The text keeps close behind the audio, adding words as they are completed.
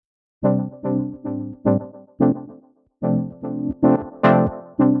What's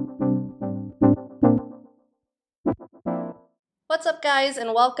up, guys,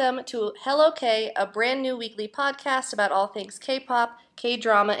 and welcome to Hello K, a brand new weekly podcast about all things K-pop,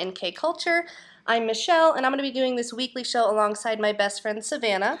 K-drama, and K-culture. I'm Michelle, and I'm going to be doing this weekly show alongside my best friend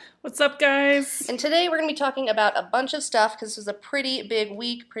Savannah. What's up, guys? And today we're going to be talking about a bunch of stuff because this was a pretty big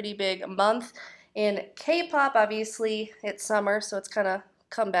week, pretty big month. In K-pop, obviously, it's summer, so it's kind of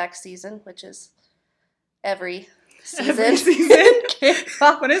comeback season, which is every season. Every season?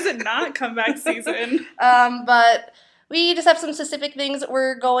 K-pop. When is it not comeback season? But we just have some specific things that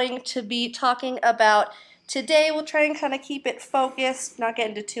we're going to be talking about today. We'll try and kind of keep it focused, not get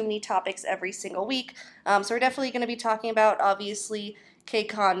into too many topics every single week. So we're definitely going to be talking about, obviously,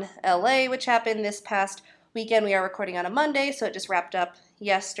 KCON LA, which happened this past weekend. We are recording on a Monday, so it just wrapped up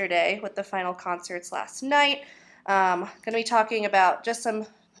yesterday with the final concerts last night. Going to be talking about just some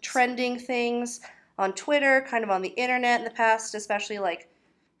trending things on Twitter, kind of on the internet in the past, especially like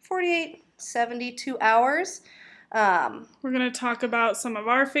 48, 72 hours. We're going to talk about some of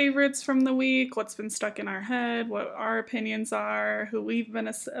our favorites from the week, what's been stuck in our head, what our opinions are, who we've been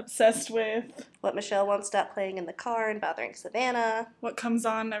obsessed with. What Michelle won't stop playing in the car and bothering Savannah. What comes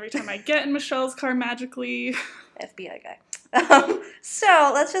on every time I get in Michelle's car magically. FBI guy.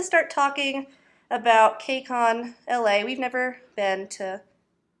 So let's just start talking about KCON LA. We've never been to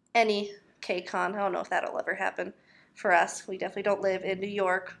any KCON. I don't know if that'll ever happen for us. We definitely don't live in New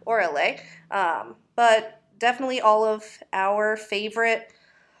York or LA. But definitely all of our favorite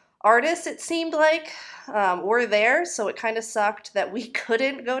artists, it seemed like, were there, so it kind of sucked that we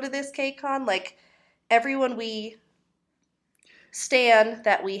couldn't go to this KCON. Like, everyone we stan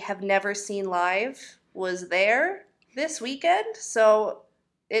that we have never seen live was there this weekend, so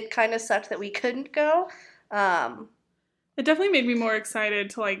it kind of sucked that we couldn't go. It definitely made me more excited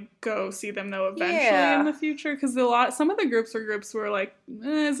to, like, go see them, though, eventually Yeah. in the future, because some of the groups were like,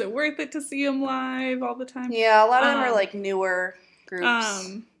 is it worth it to see them live all the time? Yeah, a lot of them are, like, newer groups.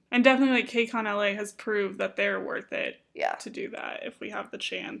 And definitely, like, KCON LA has proved that they're worth it Yeah. to do that if we have the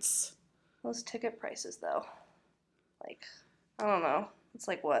chance. Those ticket prices, though, like, I don't know. It's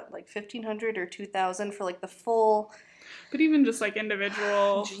like, what, like $1,500 or $2,000 for, like, the full... But even just, like,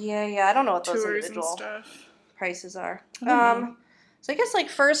 individual Yeah, I don't know what those tours individual and stuff. prices are. I don't know. So I guess, like,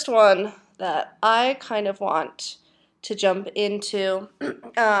 first one that I kind of want to jump into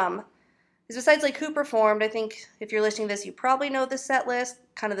is besides, like, who performed. I think if you're listening to this, you probably know the set list.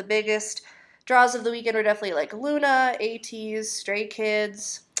 Kind of the biggest draws of the weekend were definitely, like, LOONA, ATEEZ, Stray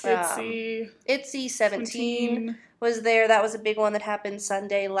Kids. ITZY 17 was there. That was a big one that happened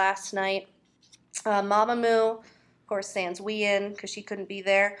Sunday last night. Mamamoo, of course, sans Wheein because she couldn't be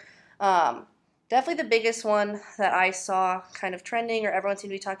there. Definitely the biggest one that I saw kind of trending or everyone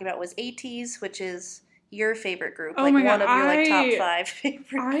seemed to be talking about was ATEEZ, which is your favorite group. Oh like my God, one of your like top 5 favorite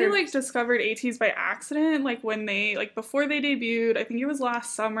groups. I like discovered ATEEZ by accident, like when they, like before they debuted, I think it was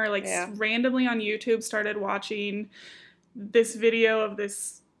last summer, like randomly on YouTube started watching this video of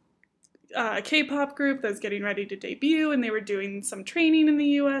this K-pop group that's getting ready to debut, and they were doing some training in the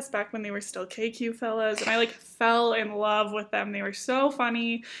US back when they were still KQ fellas, and I like fell in love with them. They were so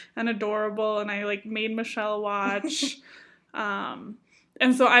funny and adorable, and I like made Michelle watch. And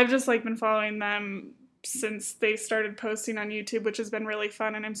so I've just like been following them since they started posting on YouTube, which has been really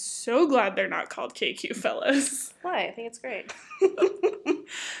fun, and I'm so glad they're not called KQ fellas. Why? I think it's great.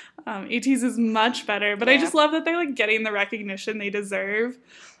 ATEEZ is much better, but I just love that they're like getting the recognition they deserve.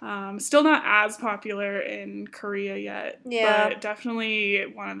 Still not as popular in Korea yet, but definitely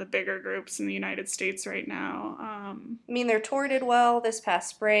one of the bigger groups in the United States right now. I mean, their tour did well this past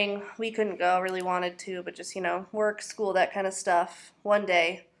spring. We couldn't go, really wanted to, but just, work, school, that kind of stuff one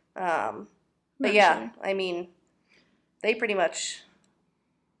day. But yeah, I mean, they pretty much,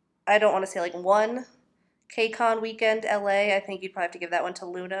 I don't want to say like one KCON weekend LA. I think you'd probably have to give that one to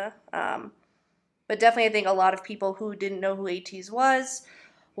LOONA. But definitely I think a lot of people who didn't know who ATEEZ was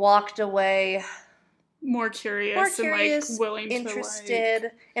walked away more curious and like willing interested, to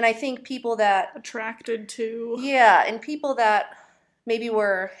like, and I think people that attracted to and people that maybe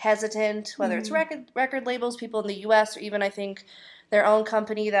were hesitant, whether it's record labels, people in the US, or even I think their own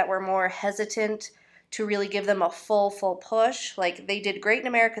company that were more hesitant to really give them a full push. Like, they did great in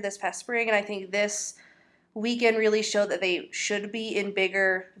America this past spring, and I think this weekend really showed that they should be in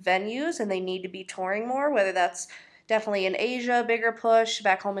bigger venues and they need to be touring more, whether that's definitely in Asia, bigger push,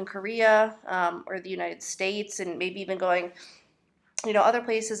 back home in Korea, or the United States, and maybe even going, other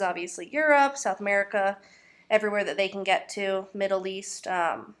places, obviously Europe, South America, everywhere that they can get to, Middle East.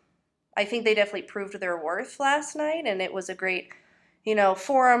 I think they definitely proved their worth last night, and it was a great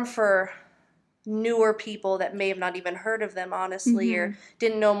forum for newer people that may have not even heard of them, honestly, or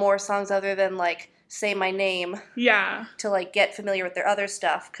didn't know more songs other than, like, Say My Name. Yeah. To, like, get familiar with their other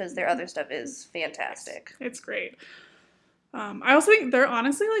stuff, because their other stuff is fantastic. It's great. I also think they're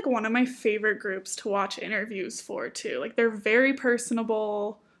honestly, like, one of my favorite groups to watch interviews for, too. Like, they're very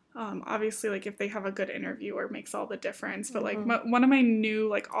personable. Obviously, like, if they have a good interviewer, makes all the difference. But, like, one of my new,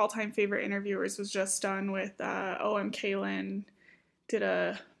 like, all-time favorite interviewers was just done with O.M. Kaylin. Did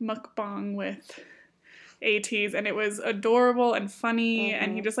a mukbang with ATEEZ, and it was adorable and funny,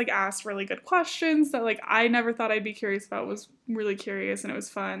 and he just, like, asked really good questions that, like, I never thought I'd be curious about. Was really curious, and it was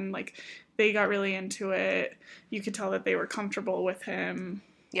fun. Like, they got really into it. You could tell that they were comfortable with him.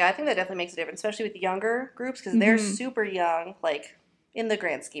 Yeah, I think that definitely makes a difference, especially with younger groups, because they're super young, like, in the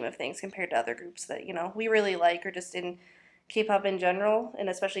grand scheme of things, compared to other groups that, we really like, or just in K-pop in general, and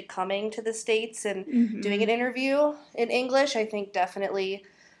especially coming to the States and doing an interview in English. I think definitely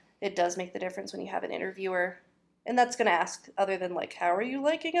it does make the difference when you have an interviewer, and that's going to ask other than, like, how are you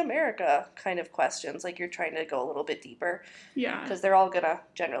liking America kind of questions. Like, you're trying to go a little bit deeper. Yeah. Because they're all going to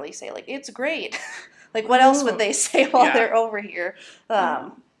generally say, like, it's great. Like, what else would they say while they're over here?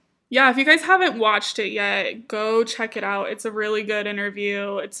 Yeah, if you guys haven't watched it yet, go check it out. It's a really good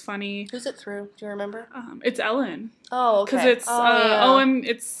interview. It's funny. Who's it through? Do you remember? It's Ellen. Oh, okay. Because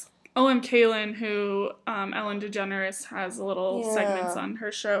it's O.M. Kaylin, who Ellen DeGeneres has little segments on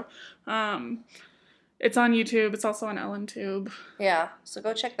her show. It's on YouTube. It's also on EllenTube. Yeah, so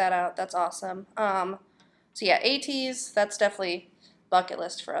go check that out. That's awesome. So yeah, ATEEZ, that's definitely bucket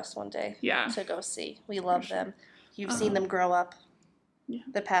list for us one day. Yeah. To go see. We love them. You've seen them grow up. Yeah.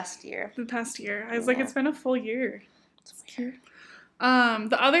 The past year. I was like, it's been a full year. It's weird.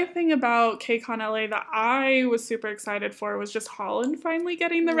 The other thing about KCON LA that I was super excited for was just Holland finally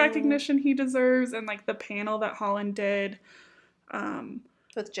getting the recognition he deserves, and, like, the panel that Holland did.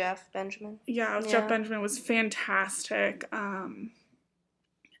 With Jeff Benjamin. Yeah, Jeff Benjamin was fantastic. I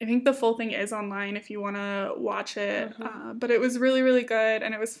think the full thing is online if you want to watch it. But it was really, really good,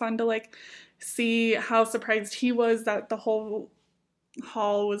 and it was fun to, like, see how surprised he was that the whole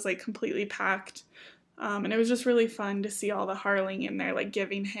hall was, like, completely packed. And it was just really fun to see all the Harling in there, like,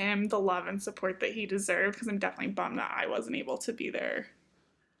 giving him the love and support that he deserved, because I'm definitely bummed that I wasn't able to be there.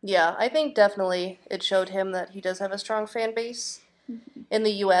 Yeah, I think definitely it showed him that he does have a strong fan base in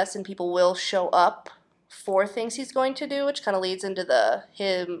the U.S., and people will show up for things he's going to do, which kind of leads into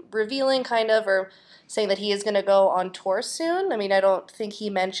him revealing kind of, or saying that he is going to go on tour soon. I mean, I don't think he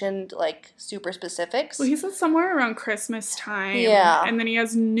mentioned, like, super specifics. Well, he said somewhere around Christmas time. Yeah. And then he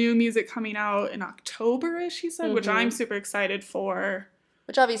has new music coming out in October-ish, he said, which I'm super excited for.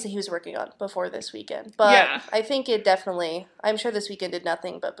 Which obviously he was working on before this weekend. But I think it definitely, I'm sure this weekend did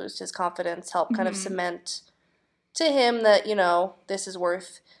nothing but boost his confidence, help kind of cement to him that, this is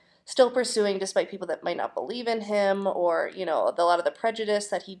worth still pursuing despite people that might not believe in him, or, a lot of the prejudice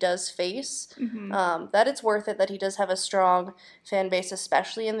that he does face, that it's worth it, that he does have a strong fan base,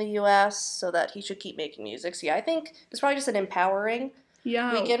 especially in the U.S., so that he should keep making music. So yeah, I think it's probably just an empowering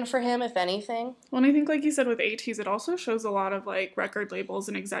weekend for him, if anything. Well, and I think, like you said, with ATEEZ, it also shows a lot of, like, record labels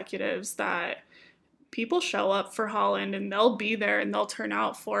and executives that people show up for Holland, and they'll be there, and they'll turn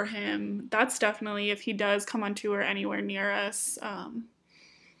out for him. That's definitely, if he does come on tour anywhere near us,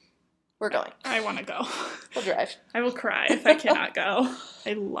 we're going. I want to go. We'll drive. I will cry if I cannot go.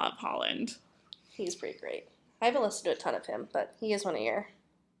 I love Holland. He's pretty great. I haven't listened to a ton of him, but he is one of your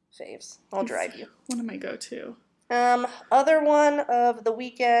faves. I'll drive you. One of my go-to. Other one of the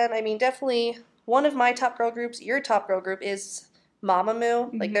weekend, I mean, definitely one of my top girl groups. Your top girl group is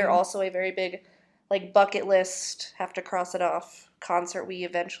Mamamoo. Like, they're also a very big, like, bucket list, have to cross it off concert we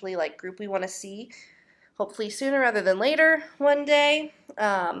eventually, like, group we want to see. Hopefully sooner rather than later one day.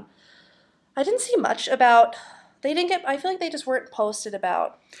 I didn't see much about, I feel like they just weren't posted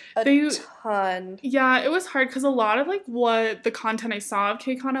about a ton. Yeah, it was hard because a lot of, like, what the content I saw of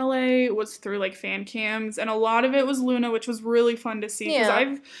KCON LA was through, like, fan cams, and a lot of it was Luna, which was really fun to see, because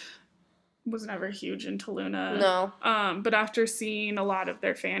I was never huge into Luna. No. But after seeing a lot of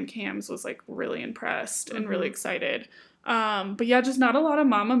their fan cams, was, like, really impressed and really excited. But yeah, just not a lot of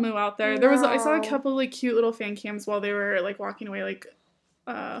Mamamoo out there. No. I saw a couple, like, cute little fan cams while they were, like, walking away, like,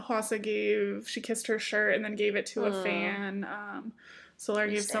 Hwasa she kissed her shirt and then gave it to a fan. Solar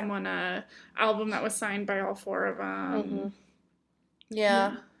gave someone a album that was signed by all four of them.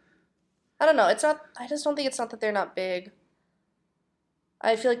 Yeah. I don't know. I just don't think it's not that they're not big.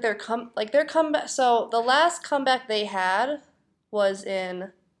 I feel like their comeback. So the last comeback they had was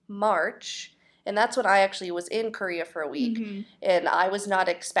in March, And that's when I actually was in Korea for a week. Mm-hmm. And I was not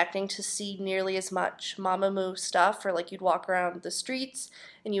expecting to see nearly as much Mamamoo stuff. Or like you'd walk around the streets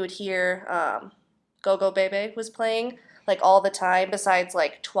and you would hear Go Go Bebe was playing like all the time, besides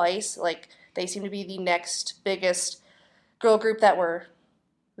like Twice. Like they seem to be the next biggest girl group that were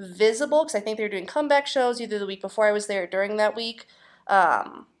visible, because I think they were doing comeback shows either the week before I was there or during that week.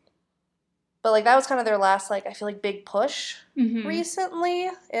 But like that was kind of their last, like, I feel like big push recently.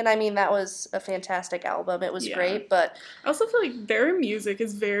 And I mean, that was a fantastic album. It was great, but I also feel like their music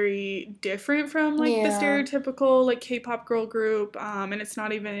is very different from like the stereotypical like K-pop girl group. And it's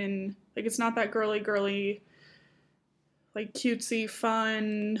not even like, it's not that girly like cutesy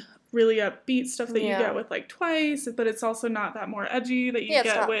fun really upbeat stuff that you get with like Twice, but it's also not that more edgy that you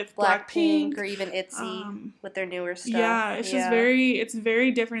get with Blackpink or even ITZY with their newer stuff. Yeah, it's just it's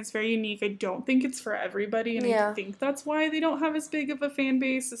very different. It's very unique. I don't think it's for everybody, and I think that's why they don't have as big of a fan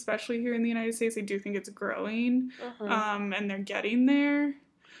base, especially here in the United States. I do think it's growing, and they're getting there.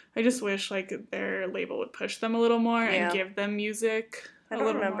 I just wish like their label would push them a little more and give them music. I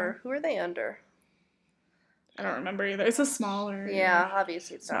don't remember. Who are they under? I don't remember either. It's a smaller. Yeah,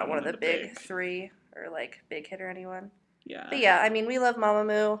 obviously it's not one of the big three or like Big Hit or anyone. Yeah. But yeah, I mean, we love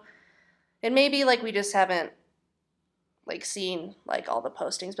Mamamoo. And maybe like we just haven't like seen like all the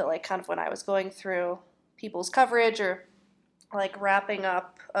postings, but like kind of when I was going through people's coverage or like wrapping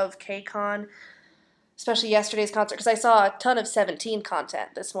up of KCON, especially yesterday's concert, because I saw a ton of 17 content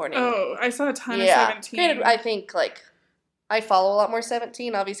this morning. Oh, I saw a ton of 17. Granted, I think like I follow a lot more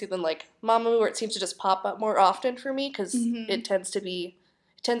 17, obviously, than like Mamamoo, where it seems to just pop up more often for me, because it tends to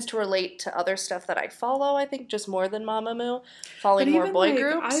relate to other stuff that I follow, I think, just more than Mamamoo, following more boy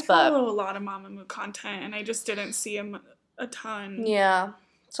groups. I follow a lot of Mamamoo content, and I just didn't see them a ton. Yeah.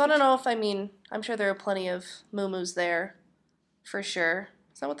 So I don't know if, I mean, I'm sure there are plenty of Moo-Moos there, for sure.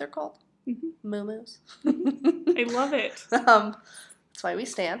 Is that what they're called? Mm-hmm. Moo-Moos? I love it. That's why we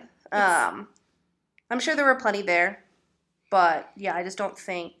stand. I'm sure there were plenty there. But, yeah, I just don't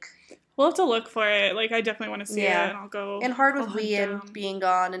think... We'll have to look for it. Like, I definitely want to see it, and I'll go... And hard with Wheein being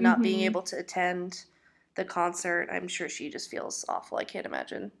gone and not being able to attend the concert. I'm sure she just feels awful. I can't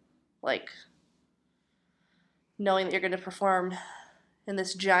imagine, like, knowing that you're going to perform in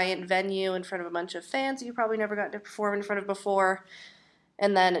this giant venue in front of a bunch of fans that you probably never got to perform in front of before,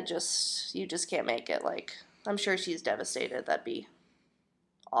 and then you just can't make it. Like, I'm sure she's devastated. That'd be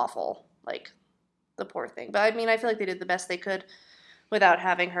awful. Like... the poor thing. But I mean, I feel like they did the best they could without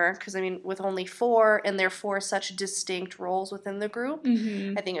having her, because I mean, with only 4 and they're 4 such distinct roles within the group,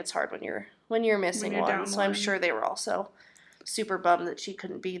 I think it's hard when you're missing one. So I'm sure they were also super bummed that she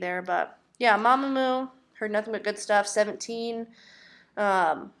couldn't be there. But yeah, Mamamoo, heard nothing but good stuff. 17,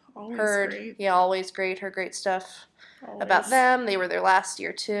 always great. Heard great stuff about them. They were there last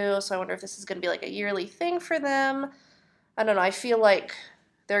year too, so I wonder if this is going to be like a yearly thing for them. I don't know. I feel like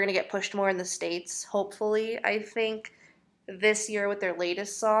they're going to get pushed more in the States, hopefully. I think this year with their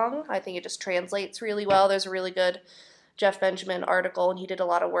latest song, I think it just translates really well. There's a really good Jeff Benjamin article, and he did a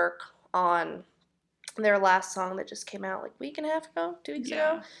lot of work on their last song that just came out like a week and a half ago, 2 weeks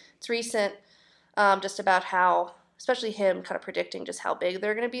ago. It's recent, just about how, especially him kind of predicting just how big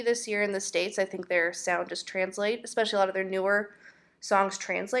they're going to be this year in the States. I think their sound just translate, especially a lot of their newer songs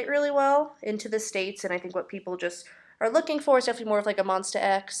translate really well into the States, and I think what people just are looking for is definitely more of like a Monsta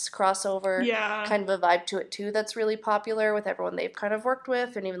X crossover kind of a vibe to it too that's really popular with everyone they've kind of worked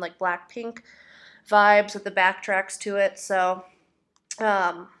with, and even like Blackpink vibes with the backtracks to it. So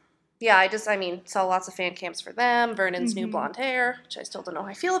saw lots of fan cams for them. Vernon's new blonde hair, which I still don't know how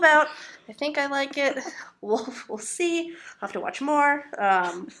I feel about. I think I like it. We'll see. I'll have to watch more.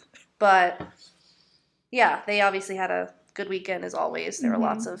 But yeah, they obviously had a good weekend as always. There were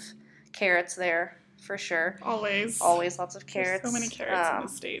lots of carrots there. For sure. Always lots of carrots. There's so many carrots in the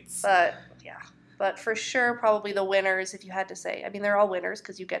States. But for sure, probably the winners, if you had to say. I mean, they're all winners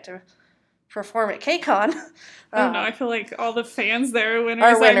because you get to perform at KCON. I don't know. I feel like all the fans there are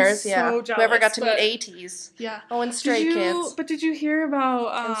winners. I'm so jealous. Whoever got to meet ATEEZ. Yeah. Oh, and Stray Kids. But did you hear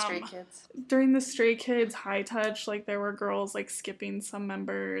about and Stray Kids. During the Stray Kids High Touch, like there were girls like skipping some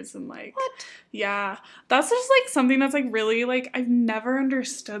members and like what? Yeah. That's just like something that's like really like I've never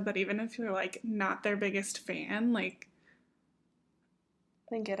understood that, even if you're like not their biggest fan, like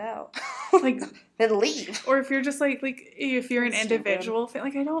then get out. Like then leave. Or if you're just like if you're an individual fan,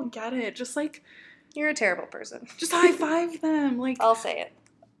 like I don't get it. Just like you're a terrible person. Just high five them. Like I'll say it.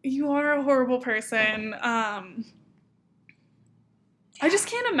 You are a horrible person. I just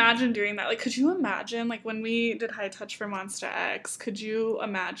can't imagine doing that. Like, could you imagine, like, when we did High Touch for Monsta X, could you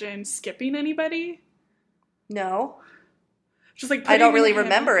imagine skipping anybody? No. Just like I don't really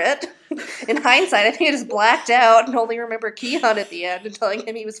remember it. In hindsight, I think I just blacked out and only remember Keon at the end and telling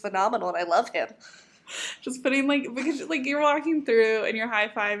him he was phenomenal and I love him. Just putting, like, because, like, you're walking through and you're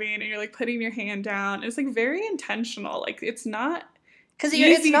high-fiving and you're, like, putting your hand down. It's, like, very intentional. Like, it's not because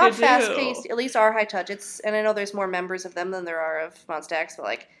it's not fast-paced, at least our high touch. And I know there's more members of them than there are of Monsta X, but,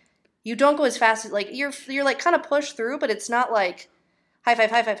 like, you don't go as fast as, like, you're like, kind of pushed through, but it's not, like, high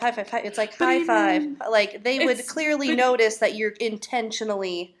five, high five, high five, high. It's, like, high five. Like, they would clearly notice that you're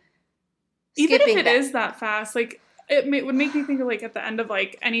intentionally skipping even if it is that fast, like, it would make me think of, like, at the end of,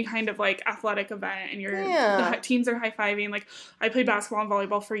 like, any kind of, like, athletic event and the teams are high-fiving. Like, I played basketball and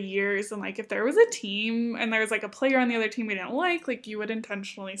volleyball for years, and, like, if there was a team and there was, like, a player on the other team we didn't like, you would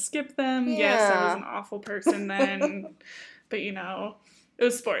intentionally skip them. Yeah. Yes, I was an awful person then, but, you know, it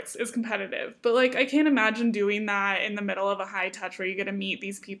was sports. It was competitive. But, like, I can't imagine doing that in the middle of a high touch where you get to meet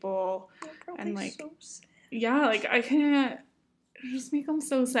these people. And, like, so sad. Yeah, like, I can't, just make them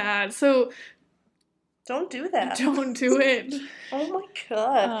so sad. So... Don't do that. Don't do it. Oh my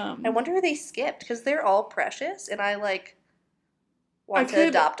god. I wonder who they skipped, because they're all precious, and I, like, want to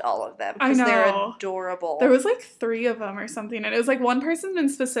adopt all of them, because they're adorable. There was, like, 3 of them or something, and it was, like, one person in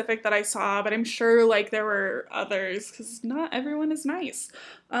specific that I saw, but I'm sure, like, there were others, because not everyone is nice.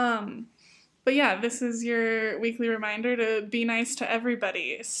 But yeah, this is your weekly reminder to be nice to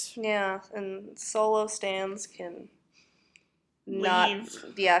everybody. Yeah, and solo stands can...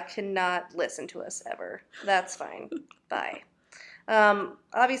 cannot listen to us ever. That's fine. Bye.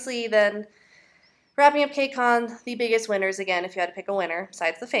 Obviously, then, wrapping up KCON, the biggest winners, again, if you had to pick a winner,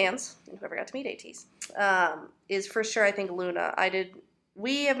 besides the fans, and whoever got to meet ATs, is for sure, I think, Luna.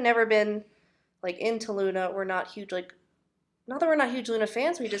 We have never been, like, into Luna. We're not huge, like, not that we're not huge Luna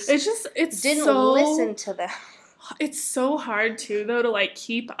fans, we just didn't listen to them. It's so hard, too, though, to, like,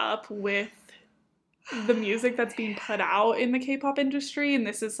 keep up with the music that's being put out in the K-pop industry, and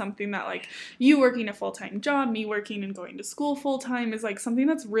this is something that, like, you working a full-time job, me working and going to school full-time is, like, something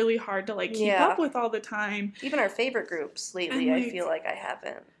that's really hard to, like, keep up with all the time. Even our favorite groups lately, and, like, I feel like I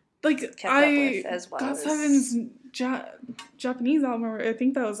haven't, like, kept up with as well. GOT7's Japanese album, I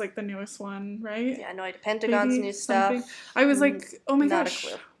think that was, like, the newest one, right? Yeah, no, Pentagon's new stuff. I was like, oh my gosh,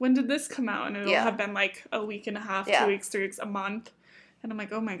 when did this come out? And it'll have been, like, a week and a half, 2 weeks, 3 weeks, a month. And I'm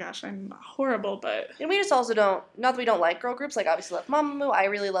like, oh my gosh, I'm horrible, but... And we just also don't... Not that we don't like girl groups. Like, obviously love Mamamoo. I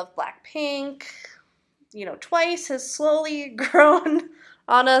really love Blackpink. You know, Twice has slowly grown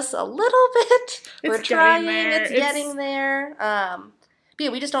on us a little bit. We're trying. It's getting there. But yeah,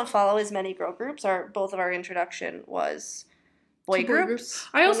 we just don't follow as many girl groups. Both of our introduction was boy groups.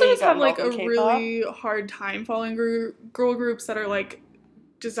 I also just have, like, a really hard time following girl groups that are, like,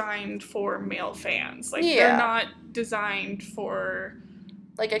 designed for male fans. Like, they're not designed for...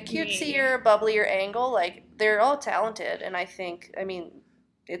 like, a cutesier, bubblier angle. Like, they're all talented, and I mean,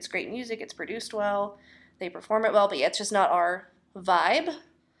 it's great music, it's produced well, they perform it well, but yeah, it's just not our vibe,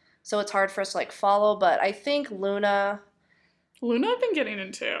 so it's hard for us to, like, follow. But I think Luna I've been getting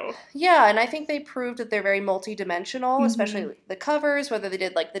into. Yeah, and I think they proved that they're very multi-dimensional, especially the covers, whether they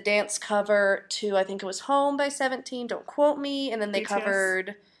did, like, the dance cover to, I think it was Home by 17, don't quote me, and then they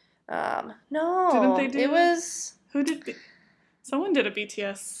covered, no, didn't they do, it was... Who did... Someone did a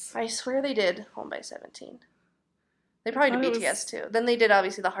BTS. I swear they did Home by 17. They probably did BTS too. Then they did,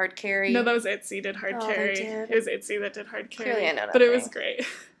 obviously, the Hard Carry. No, that was ITZY did Hard Carry. It was ITZY that did Hard Carry. Clearly I know nothing. But it was great.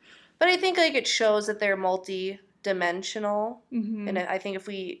 But I think, like, it shows that they're multi-dimensional. Mm-hmm. And I think if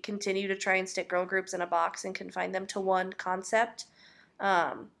we continue to try and stick girl groups in a box and confine them to one concept,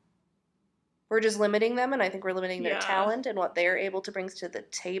 we're just limiting them, and I think we're limiting their talent and what they're able to bring to the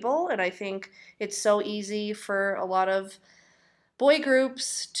table. And I think it's so easy for a lot of boy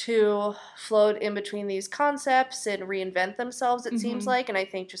groups to float in between these concepts and reinvent themselves, it seems like. And I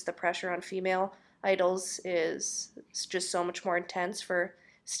think just the pressure on female idols is just so much more intense for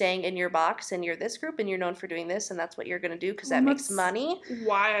staying in your box, and you're this group and you're known for doing this, and that's what you're going to do because that makes money.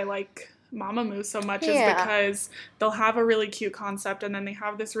 Why I like Mamamoo so much is because they'll have a really cute concept and then they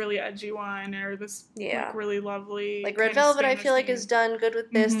have this really edgy one or this like, really lovely... Like Red Velvet, I feel like, has done good with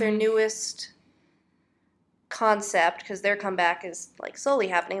this. Their newest concept, because their comeback is, like, slowly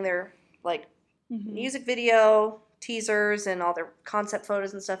happening. Their, like, music video, teasers, and all their concept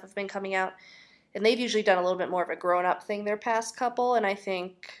photos and stuff have been coming out. And they've usually done a little bit more of a grown-up thing their past couple, and I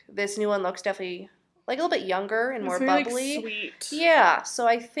think this new one looks definitely, like, a little bit younger and more bubbly. Like, sweet. Yeah, so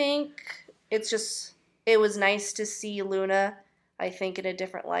I think it was nice to see Luna, I think, in a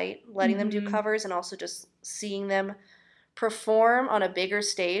different light, letting them do covers, and also just seeing them perform on a bigger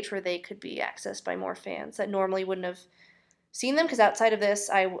stage where they could be accessed by more fans that normally wouldn't have seen them. Because outside of this,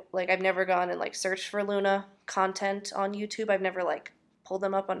 I've never gone and, like, searched for Luna content on YouTube. I've never, like, pulled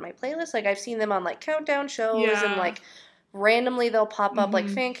them up on my playlist. Like, I've seen them on, like, countdown shows Yeah. and, like, randomly they'll pop up, like,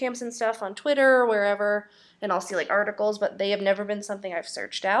 fan cams and stuff on Twitter or wherever, and I'll see, like, articles, but they have never been something I've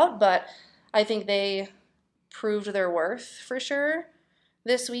searched out. But I think they proved their worth for sure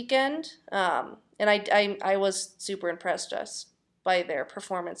this weekend. And I was super impressed just by their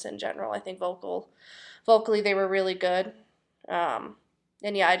performance in general. I think vocally they were really good. And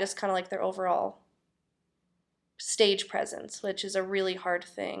yeah, I just kind of like their overall stage presence, which is a really hard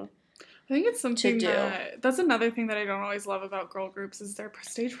thing. I think it's something that's another thing that I don't always love about girl groups is their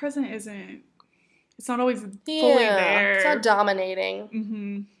stage presence it's not always fully there. It's not dominating.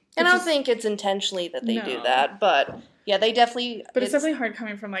 Mm-hmm. And I don't think it's intentionally that they do that, but yeah, they definitely... But it's definitely hard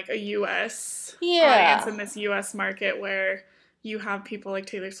coming from, like, a U.S. audience in this U.S. market where you have people like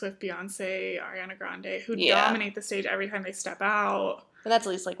Taylor Swift, Beyonce, Ariana Grande, who dominate the stage every time they step out. And that's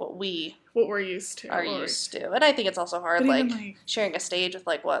at least, like, what we're used to. And I think it's also hard, like, sharing a stage with,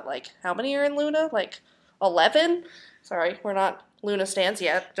 like, how many are in Luna? Like, 11? Sorry, we're not Luna stans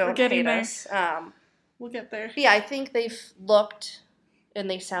yet. Don't hate us. We'll get there. But yeah, I think they've looked and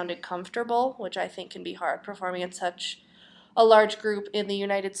they sounded comfortable, which I think can be hard performing in such a large group in the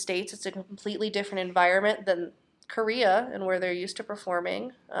United States. It's a completely different environment than Korea and where they're used to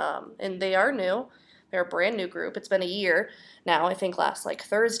performing. And they are new. They're a brand new group. It's been a year now. I think last, like,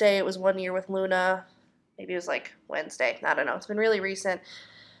 Thursday it was 1 year with Luna. Maybe it was, like, Wednesday. I don't know. It's been really recent.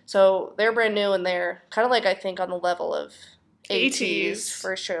 So they're brand new, and they're kind of, like, I think on the level of ATEEZ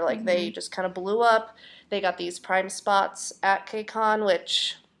for sure. Like, they just kind of blew up. They got these prime spots at KCON,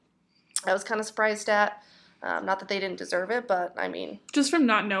 which I was kind of surprised at. Not that they didn't deserve it, but I mean... Just from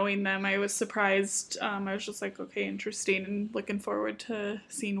not knowing them, I was surprised. I was just like, okay, interesting, and looking forward to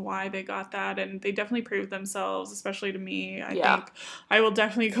seeing why they got that. And they definitely proved themselves, especially to me. I think I will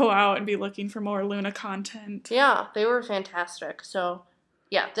definitely go out and be looking for more Luna content. Yeah, they were fantastic. So,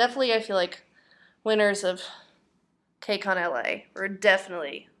 yeah, definitely I feel like winners of KCON LA were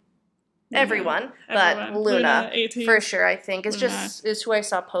definitely... Everyone, but Luna for sure, I think. It's who I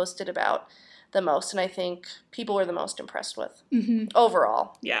saw posted about the most, and I think people were the most impressed with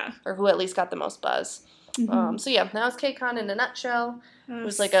overall. Yeah. Or who at least got the most buzz. So yeah, that was KCON in a nutshell. It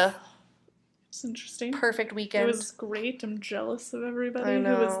was like it's interesting. Perfect weekend. It was great. I'm jealous of everybody who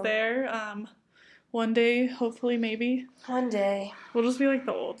was there. One day, hopefully, maybe. One day. We'll just be like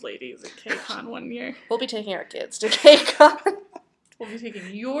the old ladies at KCON one year. We'll be taking our kids to KCON. We'll be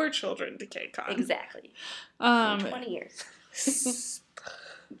taking your children to KCON. Exactly. In 20 years.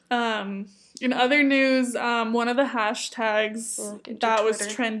 In other news, one of the hashtags that was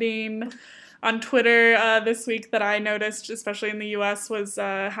trending on Twitter this week that I noticed, especially in the US, was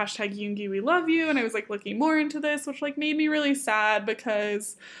hashtag Yoongi we love you, and I was, like, looking more into this, which, like, made me really sad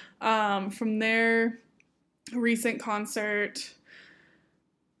because from their recent concert...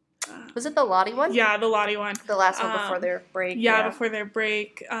 Was it the Lottie one? Yeah, the Lottie one. The last one before their break. Yeah, before their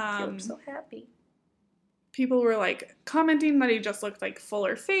break. He looked so happy. People were, like, commenting that he just looked, like,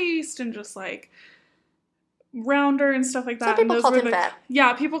 fuller faced and just, like, rounder and stuff like that. Some people called him fat.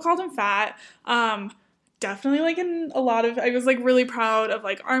 Yeah, people called him fat. Definitely, like, in a lot of... I was, like, really proud of,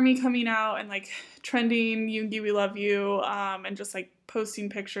 like, ARMY coming out and, like, trending Yoongi we love you, and just, like, posting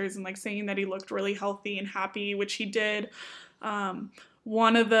pictures and, like, saying that he looked really healthy and happy, which he did.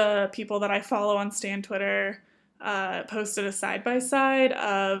 One of the people that I follow on Stan Twitter posted a side-by-side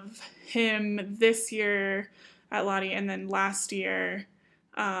of him this year at Lottie and then last year.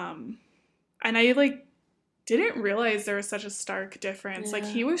 And I, like, didn't realize there was such a stark difference. Yeah. Like,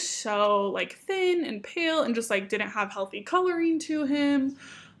 he was so, like, thin and pale and just, like, didn't have healthy coloring to him.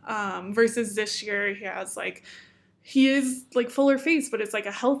 Versus this year, he has, like... He is, like, fuller face, but it's, like,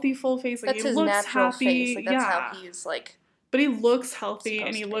 a healthy full face. Like, that's he his looks natural happy. Face. Like, that's how he's, like... But he looks healthy,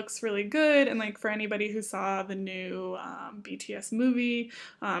 and he looks really good, and, like, for anybody who saw the new BTS movie,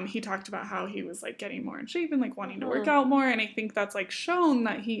 he talked about how he was, like, getting more in shape and, like, wanting to work out more, and I think that's, like, shown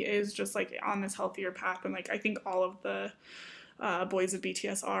that he is just, like, on this healthier path, and, like, I think all of the boys of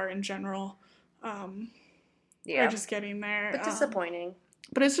BTS are in general, are just getting there. But disappointing.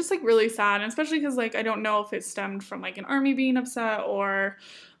 But it's just, like, really sad, and especially because, like, I don't know if it stemmed from, like, an ARMY being upset or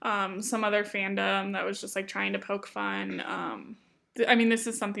some other fandom that was just, like, trying to poke fun. I mean, this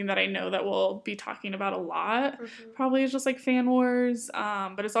is something that I know that we'll be talking about a lot, probably is just, like, fan wars,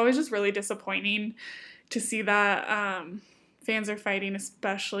 but it's always just really disappointing to see that fans are fighting,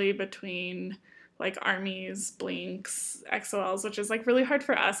 especially between, like, ARMYs, Blinks, EXO-Ls, which is, like, really hard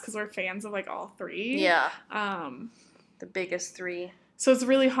for us because we're fans of, like, all three. Yeah. The biggest three. So it's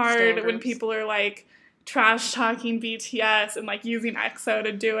really hard when people are, like, trash talking BTS and like using EXO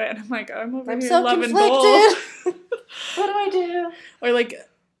to do it, and I'm like, I'm over here so loving conflicted. both. What do I do? Or like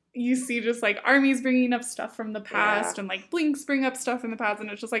you see just like ARMY's bringing up stuff from the past, and like Blinks bring up stuff in the past, and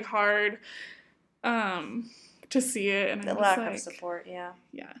it's just like hard to see it, and the I'm lack just, like, of support. Yeah,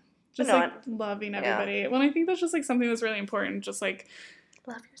 just like loving everybody. Well, I think that's just like something that's really important. Just like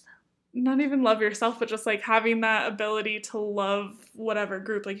love yourself. Not even love yourself, but just like having that ability to love whatever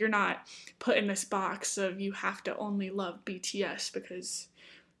group. Like you're not put in this box of you have to only love BTS because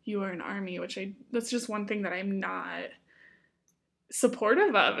you are an ARMY, which that's just one thing that I'm not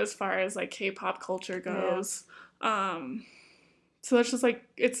supportive of as far as like K-pop culture goes. So that's just like,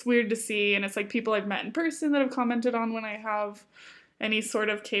 it's weird to see, and it's like people I've met in person that have commented on when I have any sort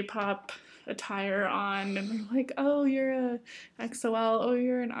of K-pop attire on, and they're like, oh, you're a XOL, oh,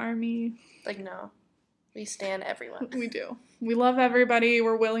 you're an ARMY. Like, no, we stan everyone. We do. We love everybody.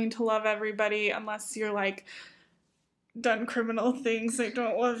 We're willing to love everybody, unless you're like done criminal things. I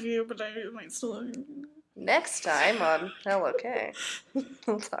don't love you, but I might still love you. Next time on Hell Okay,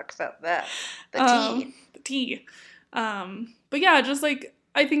 we'll talk about that. The tea. But yeah, just like,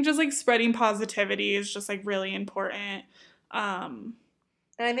 I think just like spreading positivity is just like really important.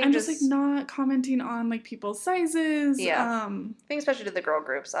 And I think I'm just like not commenting on like people's sizes. Yeah. I think especially to the girl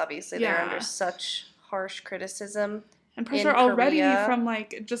groups, obviously they're under such harsh criticism and pressure already from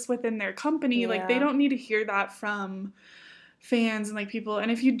like just within their company. Like they don't need to hear that from fans and like people. And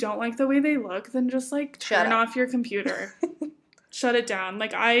if you don't like the way they look, then just like turn off your computer. Shut it down.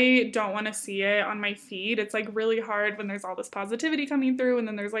 Like I don't want to see it on my feed. It's like really hard when there's all this positivity coming through and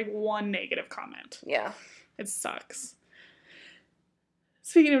then there's like one negative comment. Yeah. It sucks.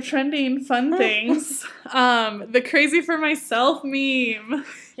 Speaking of trending fun things, the Crazy for Myself meme.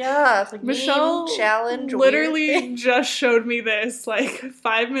 Yeah, it's like Michelle meme challenge. Literally just showed me this like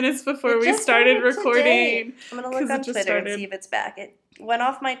 5 minutes before we started recording. Today. I'm going to look on Twitter and see if it's back. It went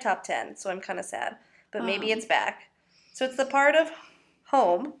off my top 10, so I'm kind of sad. But maybe it's back. So it's the part of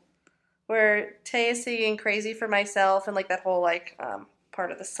Home where Tay is singing Crazy for Myself and like that whole like part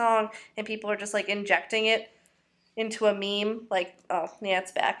of the song, and people are just like injecting it into a meme, like, oh, yeah,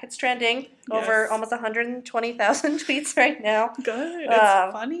 it's back. It's trending. Over almost 120,000 tweets right now. Good.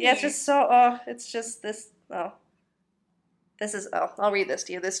 It's funny. Yeah, it's just it's just this, I'll read this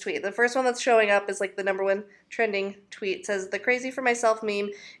to you, this tweet. The first one that's showing up is, like, the number one trending tweet. It says, the Crazy for Myself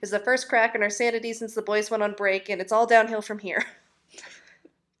meme is the first crack in our sanity since the boys went on break, and it's all downhill from here.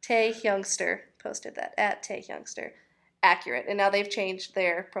 Tay Youngster posted that, at Tay Youngster. Accurate. And now they've changed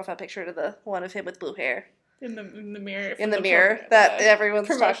their profile picture to the one of him with blue hair. In the mirror. In the mirror that everyone's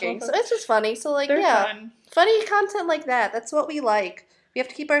talking. So it's just funny. So like, they're fun. Funny content like that. That's what we like. We have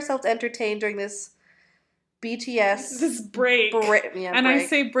to keep ourselves entertained during this BTS. This break. And I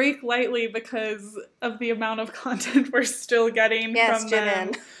say break lightly because of the amount of content we're still getting from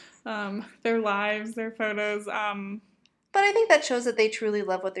them. Their lives, their photos. But I think that shows that they truly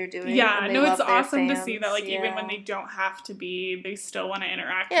love what they're doing. Yeah, no, it's awesome to see that, like, even when they don't have to be, they still want to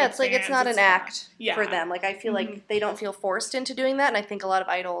interact with it's like, fans. It's not an act for them. Like, I feel like they don't feel forced into doing that, and I think a lot of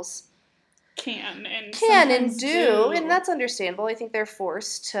idols can and do, and that's understandable. I think they're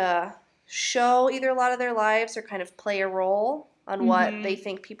forced to show either a lot of their lives or kind of play a role on what they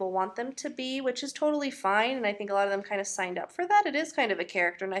think people want them to be, which is totally fine, and I think a lot of them kind of signed up for that. It is kind of a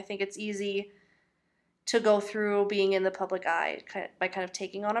character, and I think it's easy to go through being in the public eye by kind of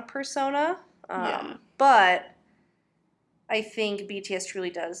taking on a persona. But I think BTS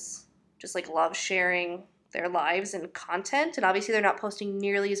truly does just like love sharing their lives and content. And obviously they're not posting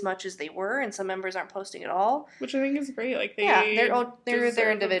nearly as much as they were, and some members aren't posting at all. Which I think is great. Like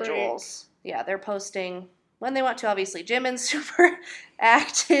they're individuals. Yeah, they're posting when they want to. Obviously, Jimin's super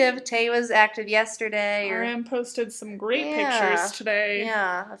active. Tay was active yesterday. RM posted some great pictures today.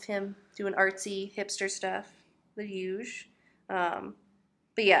 Yeah, of him doing artsy hipster stuff, the huge. But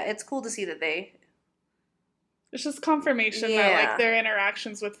yeah, it's cool to see that it's just confirmation that like their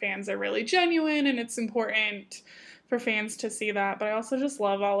interactions with fans are really genuine, and it's important for fans to see that. But I also just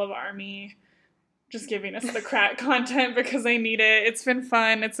love all of ARMY just giving us the crack content because I need it. It's been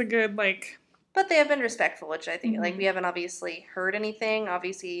fun. It's a good like. But they have been respectful, which I think like we haven't obviously heard anything.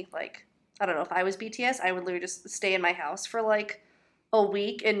 Obviously, like I don't know, if I was BTS, I would literally just stay in my house for like a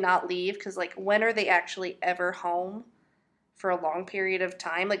week and not leave, because like when are they actually ever home for a long period of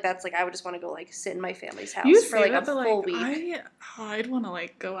time? Like that's like I would just want to go like sit in my family's house for like a full week. I'd want to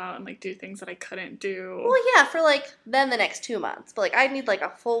like go out and like do things that I couldn't do. Well, yeah, for like then the next 2 months, but like I need like a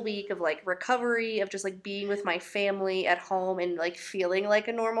full week of like recovery of just like being with my family at home and like feeling like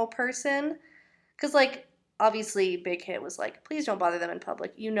a normal person, because like obviously Big Hit was like, please don't bother them in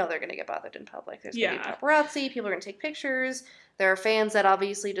public. You know they're going to get bothered in public. There's going to be paparazzi. People are going to take pictures. There are fans that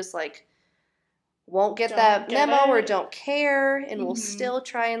obviously just like won't get that memo or don't care and will still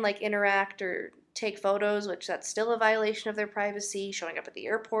try and like interact or take photos, which that's still a violation of their privacy. Showing up at the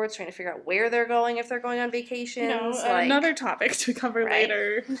airports, trying to figure out where they're going if they're going on vacations. Another topic to cover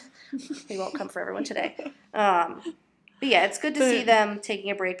later. We won't come for everyone today. But yeah, it's good to see them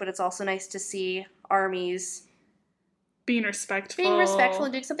taking a break, but it's also nice to see armies being respectful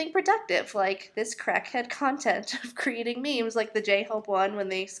and doing something productive, like this crackhead content of creating memes, like the J-Hope one when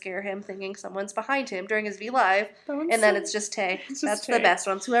they scare him thinking someone's behind him during his V Live, and then it's just Tay. That's the best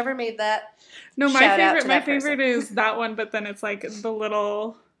ones. Whoever made that. No, my favorite is that one, but then it's like the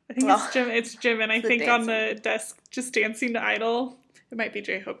little. I think it's Jim, and I think on the desk just dancing to Idol. It might be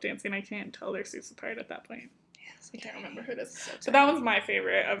J-Hope dancing. I can't tell their suits apart at that point. I can't remember who it is. So that one's my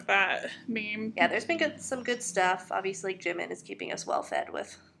favorite of that meme. Yeah, there's been some good stuff. Obviously, Jimin is keeping us well fed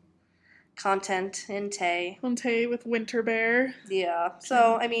with content in Tay. On Tay with Winter Bear. Yeah.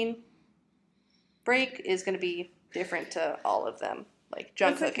 So, I mean, break is going to be different to all of them. Like,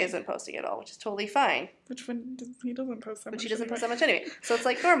 Jungkook isn't posting at all, which is totally fine. Which one? He doesn't post that much. Which he doesn't post that much anyway. So it's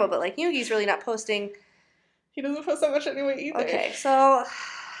like normal, but like Yoongi's really not posting. He doesn't post that much anyway either. Okay, so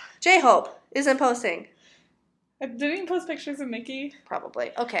J-Hope isn't posting. Didn't he post pictures of Nicki? Probably.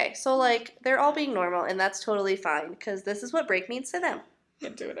 Okay, so, like, they're all being normal, and that's totally fine, because this is what break means to them. They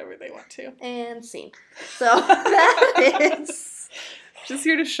can do whatever they want to. And scene. So, that is... Just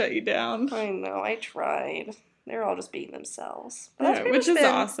here to shut you down. I know, I tried. They're all just being themselves. Yeah, which is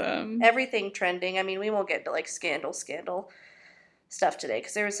awesome. Everything trending. I mean, we won't get to, like, scandal stuff today,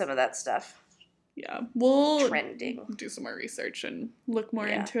 because there was some of that stuff. Yeah, we'll do some more research and look more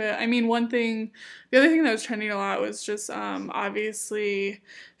into it. I mean, the other thing that was trending a lot was just obviously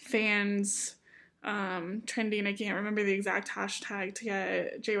fans trending. I can't remember the exact hashtag to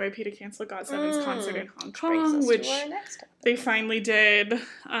get JYP to cancel GOT7's concert in Hong Kong, which they finally did.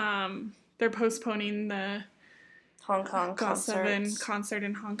 They're postponing the Hong Kong GOT7 concert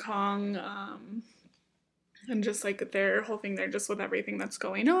in Hong Kong. And just, like, their whole thing, they're just with everything that's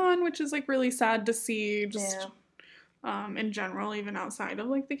going on, which is, like, really sad to see, just in general, even outside of,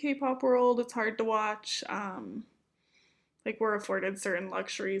 like, the K-pop world. It's hard to watch. Like, we're afforded certain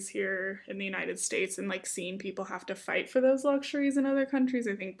luxuries here in the United States, and, like, seeing people have to fight for those luxuries in other countries,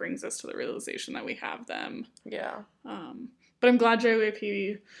 I think, brings us to the realization that we have them. Yeah. But I'm glad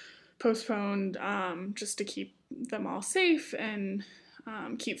JYP postponed just to keep them all safe and...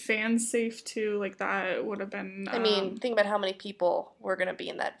 keep fans safe too. Like, that would have been I mean, think about how many people were going to be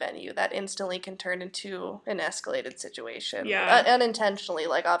in that venue. That instantly can turn into an escalated situation. Yeah. Unintentionally.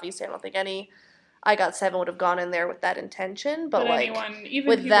 Like, obviously, I don't think any GOT7 would have gone in there with that intention, but like anyone, even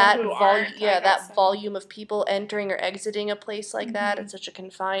with that that volume of people entering or exiting a place like that, it's such a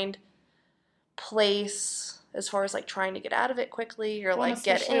confined place as far as like trying to get out of it quickly or like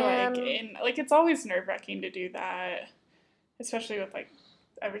get in. Like it's always nerve-wracking to do that, especially with like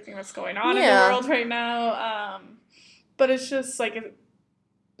everything that's going on in the world right now. But it's just like,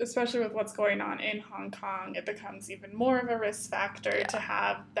 especially with what's going on in Hong Kong, it becomes even more of a risk factor to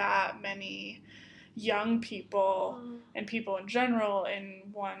have that many young people and people in general in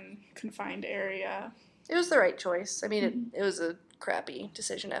one confined area. It was the right choice. I mean, it was a crappy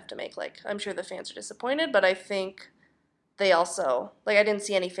decision to have to make. Like, I'm sure the fans are disappointed, but I think they also, like, I didn't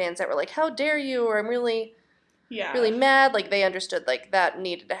see any fans that were like, how dare you, or I'm really mad. Like, they understood, like, that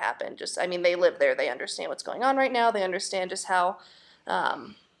needed to happen. Just, I mean, they live there. They understand what's going on right now. They understand just how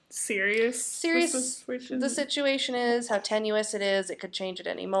serious the situation is, how tenuous it is. It could change at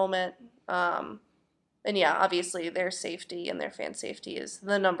any moment. And yeah, obviously their safety and their fan safety is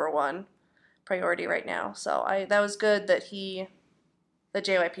the number one priority right now. So that was good that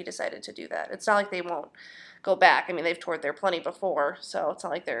JYP decided to do that. It's not like they won't go back. I mean, they've toured there plenty before, so it's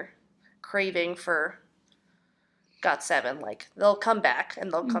not like they're craving for GOT7. Like, they'll come back,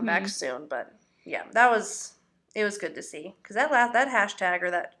 and they'll come back soon. But yeah, it was good to see, because that hashtag or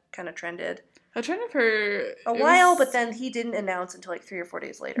that kind of trended. I trended for a while, but then he didn't announce until like 3 or 4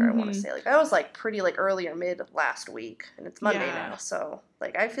 days later. I want to say, like, that was like pretty like early or mid last week, and it's Monday now. So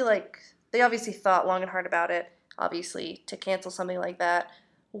like, I feel like they obviously thought long and hard about it. Obviously, to cancel something like that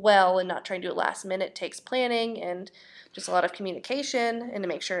and not try and do it last minute takes planning and just a lot of communication, and to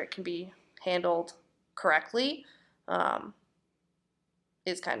make sure it can be handled correctly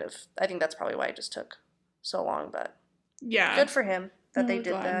is kind of, I think that's probably why it just took so long. But yeah, good for him that they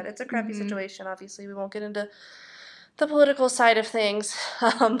did that. It's a crappy situation. Obviously, we won't get into the political side of things,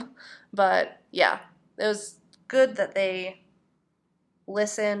 but yeah, it was good that they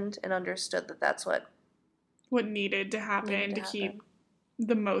listened and understood that that's what what needed to happen to keep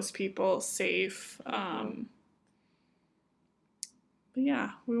the most people safe. Mm-hmm. But yeah,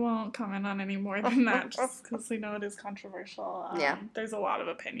 we won't comment on any more than that just because we know it is controversial. There's a lot of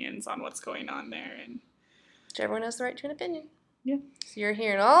opinions on what's going on there. And everyone has the right to an opinion. Yeah. So you're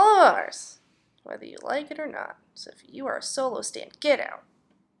hearing all of ours, whether you like it or not. So if you are a solo stan, get out.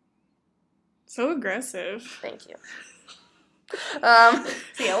 So aggressive. Thank you. So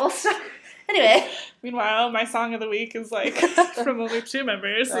yeah, we'll start. Anyway. Meanwhile, my song of the week is like from only 2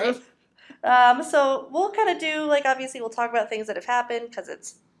 members. Right. So we'll kind of do, like, obviously we'll talk about things that have happened because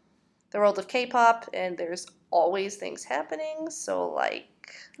it's the world of K-pop and there's always things happening. So, like...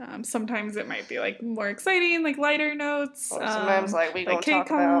 sometimes it might be, like, more exciting, like, lighter notes. Sometimes, like, we like don't talk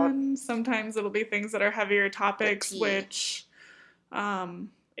about... Sometimes it'll be things that are heavier topics, which,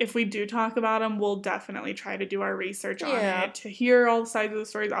 if we do talk about them, we'll definitely try to do our research on it to hear all sides of the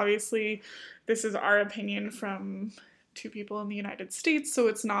stories. Obviously, this is our opinion from 2 people in the United States, so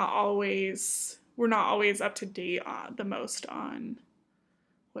it's not always... We're not always up to date the most on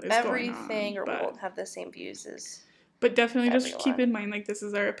what is going on. Everything, or we won't have the same views as... But definitely just keep in mind, like, this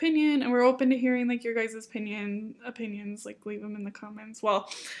is our opinion, and we're open to hearing, like, your guys' opinions. Like, leave them in the comments. Well,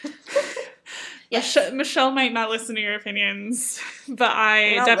 yes. Michelle might not listen to your opinions, but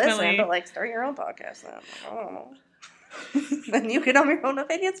I definitely... Listen, but, like, start your own podcast then. I don't know. Then you can have your own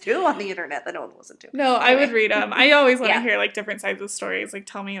opinions, too, on the internet that no one will listen to. No, I would read them. I always want to hear, like, different sides of stories. Like,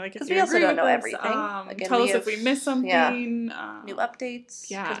 tell me, like, if you we also agree don't know with everything. Again, tell us if we missed something. Yeah. New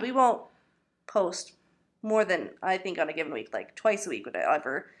updates. Yeah. Because we won't post more than, I think, on a given week, like, twice a week would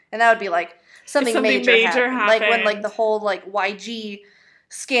ever. And that would be, like, something major happened. Like, when, like, the whole, like, YG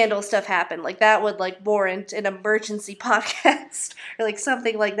scandal stuff happened. Like, that would, like, warrant an emergency podcast. Or, like,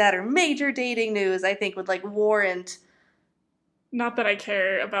 something like that. Or major dating news, I think, would, like, warrant... Not that I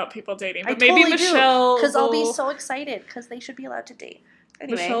care about people dating, but maybe totally Michelle... Because I'll be so excited, because they should be allowed to date.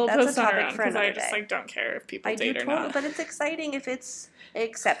 Anyway, Michelle that's a topic for another day. I just, like, don't care if people date or not. But it's exciting if it's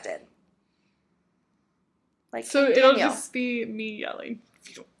accepted. Like, so it'll just be me yelling.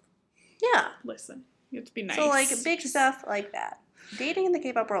 Yeah. Listen, you have to be nice. So, like, big stuff like that. Dating in the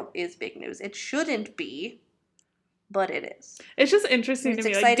K-pop world is big news. It shouldn't be, but it is. It's just interesting to me.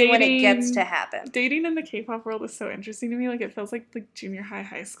 It's exciting like, when it gets to happen. Dating in the K-pop world is so interesting to me. Like, it feels like junior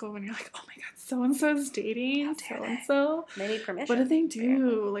high school when you're like, oh my god, so-and-so's dating so-and-so. They need permission. What do they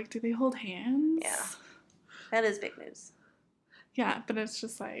do? Like, do they hold hands? Yeah. That is big news. Yeah, but it's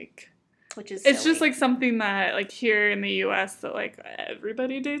just like... Which is It's just, like, something that, like, here in the U.S. that, like,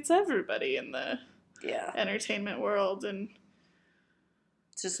 everybody dates everybody in the entertainment world, and...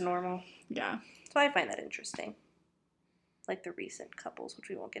 It's just normal. Yeah. So I find that interesting. Like the recent couples, which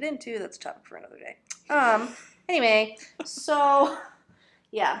we won't get into. That's a topic for another day. Anyway, so,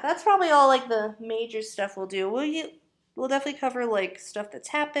 yeah, that's probably all, like, the major stuff we'll do. We'll definitely cover, like, stuff that's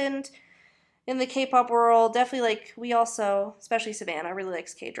happened in the K-pop world. Definitely, like, we also, especially Savannah, really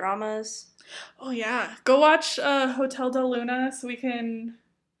likes K-dramas. Oh, yeah. Go watch Hotel Del Luna so we can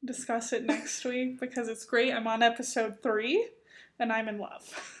discuss it next week because it's great. I'm on episode 3, and I'm in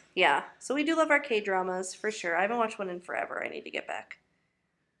love. Yeah. So we do love our K-dramas, for sure. I haven't watched one in forever. I need to get back.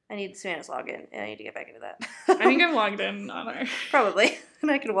 I need Savannah's login, and I need to get back into that. I think I'm logged in on our... Probably. And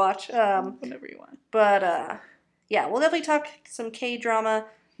I could watch. Whenever you want. But, yeah, we'll definitely talk some K-drama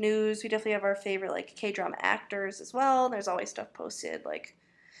news. We definitely have our favorite, like, K-drama actors as well. There's always stuff posted, like,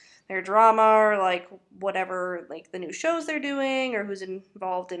 their drama or, like, whatever, like, the new shows they're doing or who's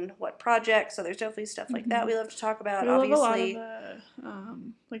involved in what project. So there's definitely stuff like that we love to talk about, obviously. We love a lot of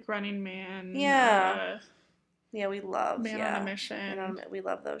the, like, Running Man. Yeah. Yeah, we love. Man on a Mission. We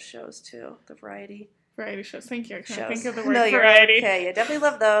love those shows, too. The variety shows. Thank you. I can't think of the word variety. Okay, yeah, definitely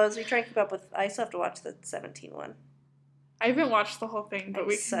love those. We try and keep up with... I still have to watch the 17 one. I haven't watched the whole thing, but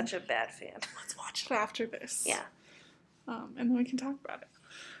I'm such a bad fan. Let's watch it after this. Yeah. And then we can talk about it.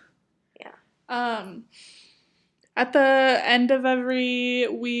 Yeah. At the end of every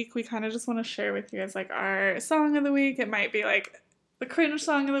week, we kind of just want to share with you guys, like, our song of the week. It might be, like, the cringe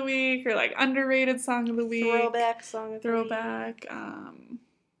song of the week or, like, underrated song of the week. Throwback song of the week. Throwback.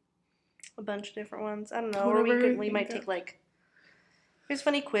 A bunch of different ones. I don't know. Or we might take, like, there's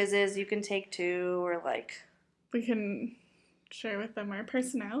funny quizzes you can take, too, or, like... We can share with them our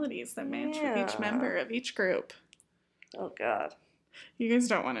personalities that match with each member of each group. Oh, God. You guys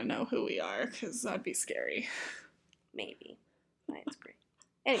don't want to know who we are, because that'd be scary. Maybe. Mine's great.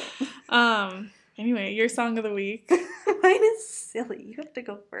 Anyway. Anyway, your song of the week. Mine is silly. You have to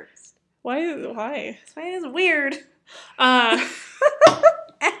go first. Why? Mine is weird. Ow.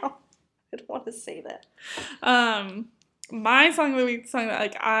 I don't want to say that. My song of the week, song that,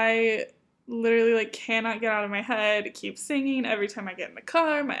 like, I literally, like, cannot get out of my head. It keeps singing every time I get in the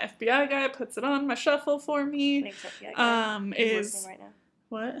car. My FBI guy puts it on my shuffle for me. Thanks, FBI guy. He's listening right now.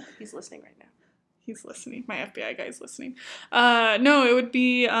 What? He's listening right now. He's listening. My FBI guy's listening. No, it would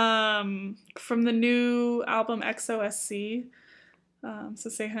be from the new album XOSC. So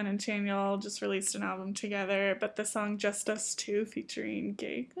Sehun and Chanyeol just released an album together, but the song Just Us Two featuring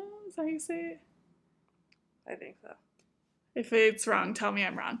Geika, is that how you say it? I think so. If it's wrong, tell me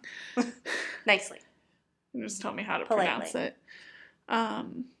I'm wrong. Nicely. And just tell me how to Politely. pronounce it.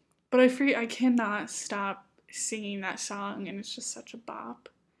 But I cannot stop singing that song, and it's just such a bop.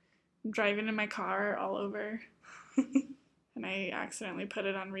 I'm driving in my car all over, and I accidentally put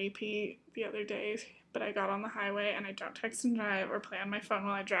it on repeat the other day, but I got on the highway, and I don't text and drive or play on my phone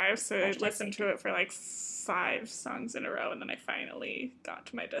while I drive, so I listened to it for like 5 songs in a row, and then I finally got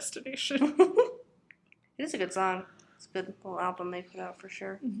to my destination. It is a good song. It's a good little album they put out for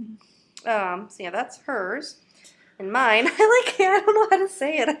sure. Mm-hmm. So yeah, that's hers. And mine, I don't know how to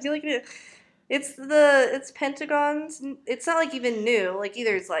say it. I feel like it's Pentagon's. It's not like even new. Like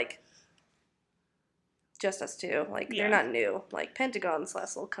either it's like Just Us Two. Like they're not new. Like Pentagon's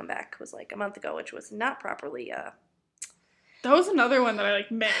last little comeback was like a month ago, which was not properly. That was another one that I like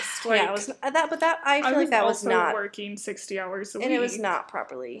missed. Like, yeah, it was that. But that I feel like that was not working 60 hours a week, and it was not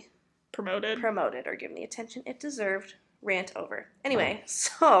properly promoted or given the attention it deserved. Rant over. Anyway,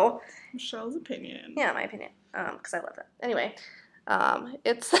 so Michelle's opinion. Yeah, my opinion. Because I love that. Anyway,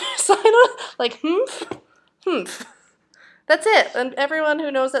 it's so I don't like That's it. And everyone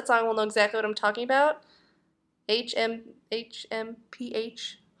who knows that song will know exactly what I'm talking about. HMPH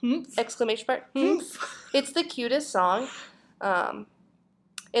exclamation mark. It's the cutest song.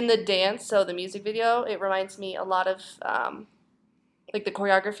 In the dance, so the music video, it reminds me a lot of like the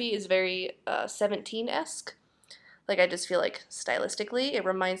choreography is very 17-esque. Like I just feel like stylistically, it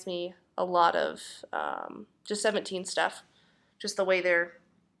reminds me a lot of just 17 stuff. Just the way they're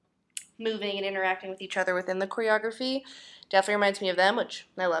moving and interacting with each other within the choreography definitely reminds me of them, which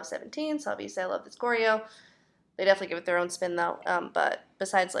I love 17, so obviously I love this choreo. They definitely give it their own spin though. But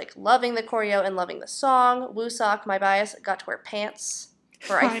besides like loving the choreo and loving the song, Wooseok, my bias, got to wear pants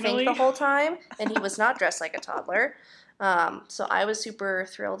for I think the whole time, and he was not dressed like a toddler. So I was super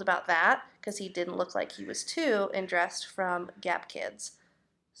thrilled about that because he didn't look like he was 2 and dressed from Gap Kids.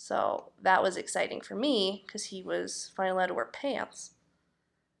 So that was exciting for me because he was finally allowed to wear pants,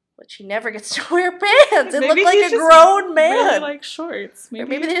 which he never gets to wear pants. It looked like a grown man. Really like shorts. Or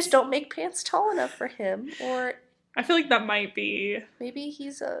maybe they just don't make pants tall enough for him. Or I feel like that might be. Maybe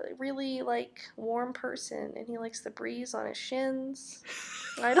he's a really like warm person and he likes the breeze on his shins.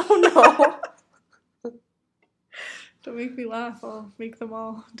 I don't know. Don't make me laugh. I'll make them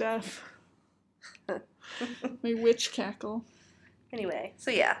all deaf. My witch cackle. Anyway,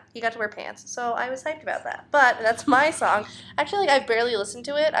 so yeah, he got to wear pants. So I was hyped about that. But that's my song. Actually, like, I've barely listened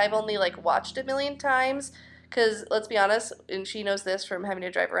to it. I've only like watched it a million times. Because, let's be honest, and she knows this from having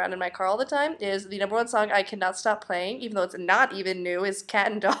to drive around in my car all the time, is the number one song I cannot stop playing, even though it's not even new, is Cat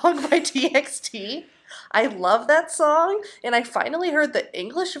and Dog by TXT. I love that song, and I finally heard the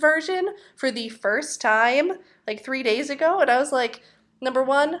English version for the first time, like 3 days ago, and I was like, number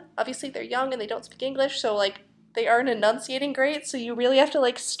one, obviously they're young and they don't speak English, so, like, they aren't enunciating great, so you really have to,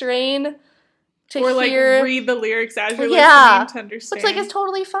 like, strain to or, hear. Like, read the lyrics as you're listening to understand. Which, like, is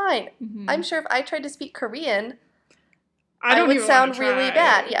totally fine. Mm-hmm. I'm sure if I tried to speak Korean, I would sound really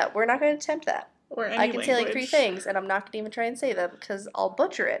bad. Yeah, we're not going to attempt that. Or any I can language. say, like, 3 things, and I'm not going to even try and say them, because I'll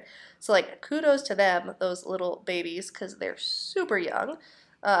butcher it. So, like, kudos to them, those little babies, because they're super young.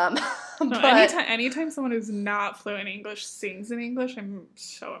 Anytime someone who's not fluent in English sings in English, I'm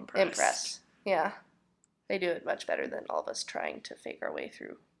so impressed. Yeah. They do it much better than all of us trying to fake our way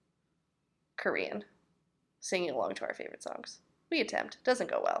through Korean, singing along to our favorite songs. We attempt. Doesn't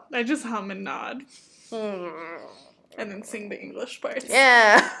go well. I just hum and nod. And then sing the English parts.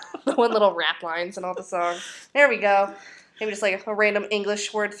 Yeah. The one little rap lines in all the songs. There we go. Maybe just like a random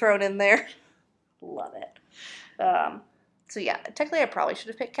English word thrown in there. Love it. So yeah, technically I probably should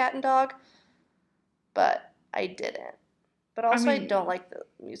have picked Cat and Dog, but I didn't. But also I don't like the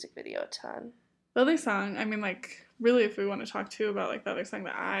music video a ton. The other song, I mean, like, really, if we want to talk too about, like, the other song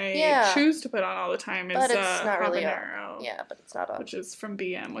that I choose to put on all the time is but it's not really Habanero. Yeah, but it's not on. Which is from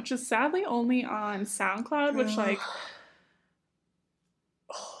BM, which is sadly only on SoundCloud, which, like,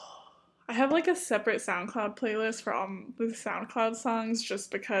 I have, like, a separate SoundCloud playlist for all the SoundCloud songs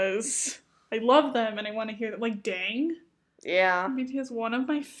just because I love them and I want to hear them. Like, Dang. Yeah. BTS, one of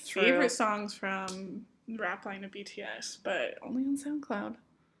my favorite songs from Rap Line of BTS, but only on SoundCloud.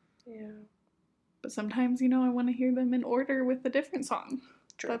 Yeah. But sometimes, I want to hear them in order with a different song.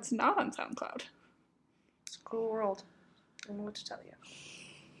 True. That's not on SoundCloud. It's a cruel world. I don't know what to tell you.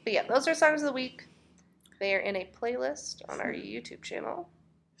 But yeah, those are songs of the week. They are in a playlist on our YouTube channel.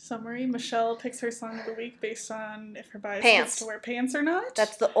 Summary: Michelle picks her song of the week based on if her bias gets to wear pants or not.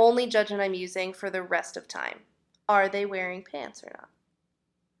 That's the only judgment I'm using for the rest of time. Are they wearing pants or not?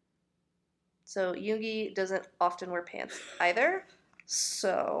 So Yoongi doesn't often wear pants either.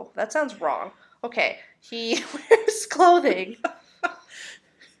 So that sounds wrong. Okay, he wears clothing.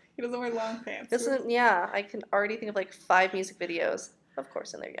 He doesn't wear long pants. I can already think of like 5 music videos, of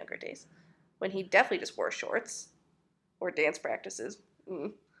course, in their younger days, when he definitely just wore shorts or dance practices.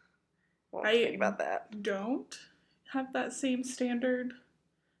 Won't think about that. Don't have that same standard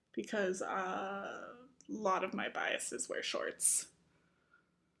because a lot of my biases wear shorts.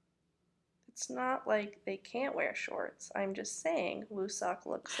 It's not like they can't wear shorts. I'm just saying Wooseok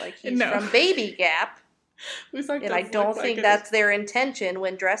looks like he's from Baby Gap. And I don't think that's their intention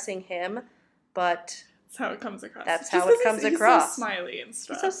when dressing him, but that's how it comes across. That's how it comes across. He's so smiley and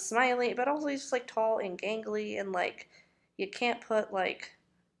stuff. He's so smiley, but also he's just like tall and gangly, and like you can't put like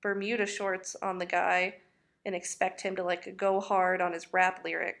Bermuda shorts on the guy and expect him to like go hard on his rap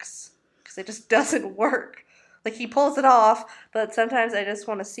lyrics because it just doesn't work. Like he pulls it off, but sometimes I just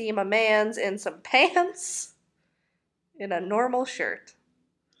want to see my man's in some pants in a normal shirt.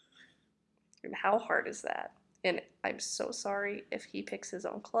 And how hard is that? And I'm so sorry if he picks his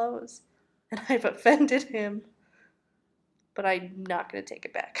own clothes and I've offended him, but I'm not going to take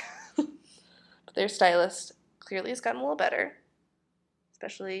it back. But their stylist clearly has gotten a little better,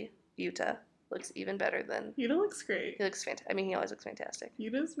 especially Yuta. Looks even better than... Yuta looks great. He looks fantastic. I mean, he always looks fantastic.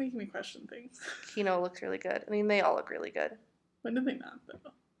 Yuta's making me question things. Kino looks really good. I mean, they all look really good. When did they not,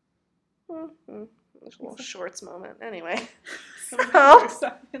 though? Mm-hmm. There's a little shorts moment. Anyway. So,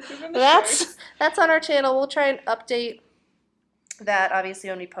 that's on our channel. We'll try and update that. Obviously,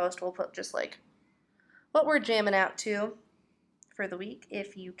 when we post, we'll put just like what we're jamming out to for the week,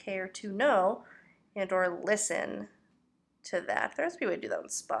 if you care to know and or listen to that. There's a way to do that on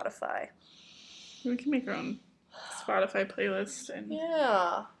Spotify. We can make our own Spotify playlist. And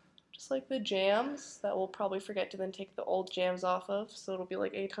yeah. Just like the jams that we'll probably forget to then take the old jams off of. So it'll be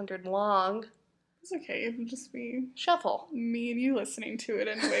like 800 long. It's okay. It'll just be... Shuffle. Me and you listening to it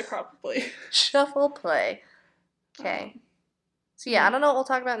anyway, probably. Shuffle play. Okay. So yeah, I don't know what we'll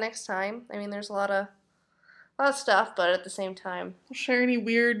talk about next time. I mean, there's a lot of stuff, but at the same time... I'll share any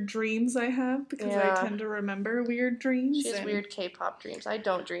weird dreams I have, because I tend to remember weird dreams. She has weird K-pop dreams. I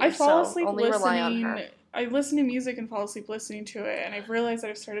don't dream, I fall asleep only rely on her. I listen to music and fall asleep listening to it, and I've realized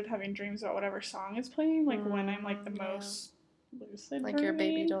that I've started having dreams about whatever song is playing, like when I'm like the most lucid. Like your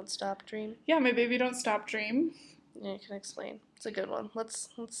Baby Don't Stop dream? Yeah, my Baby Don't Stop dream. Yeah, you can explain. It's a good one. Let's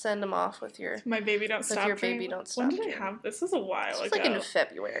send them off with your... My Baby Don't Stop your dream. Baby Don't Stop When did I have this? Is a while ago. It's like in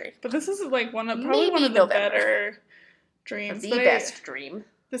February. But this is like one of the better dreams. The best dream.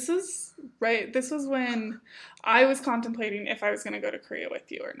 This was when I was contemplating if I was going to go to Korea with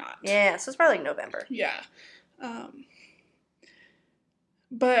you or not. Yeah, so it's probably like November. Yeah.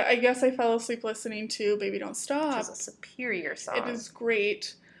 But I guess I fell asleep listening to Baby Don't Stop. Which is a superior song. It is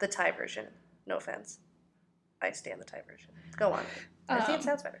great. The Thai version. No offense. I stand the Thai version. Go on. I think it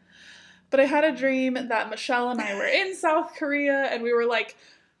sounds better. But I had a dream that Michelle and I were in South Korea and we were like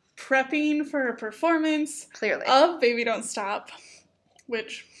prepping for a performance of Baby Don't Stop,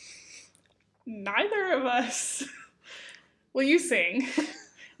 which neither of us... Well, you sing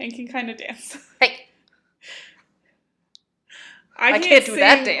and can kind of dance. Hey! I can't do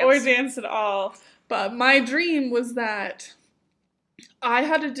that dance. Or dance at all. But my dream was that I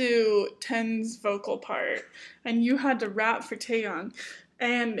had to do Ten's vocal part and you had to rap for Taeyong.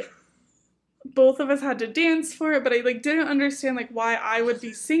 And both of us had to dance for it, but I didn't understand why I would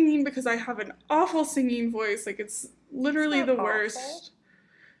be singing because I have an awful singing voice. It's literally the worst. Awful.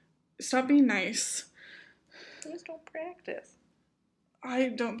 Stop being nice. Please don't practice. I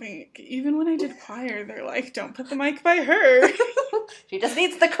don't think, even when I did choir, they're like, don't put the mic by her. She just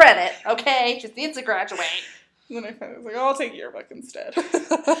needs the credit, okay? She just needs to graduate. And then I was like, I'll take your book instead.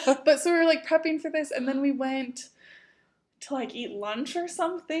 But so we were prepping for this, and then we went to eat lunch or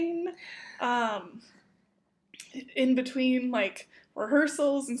something in between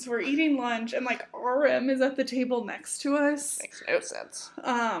rehearsals, and so we're eating lunch, and RM is at the table next to us. Makes no sense.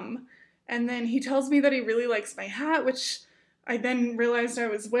 And then he tells me that he really likes my hat, which I then realized I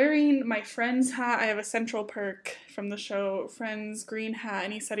was wearing my friend's hat. I have a Central Perk from the show Friends green hat,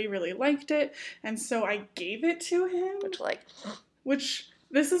 and he said he really liked it, and so I gave it to him. Which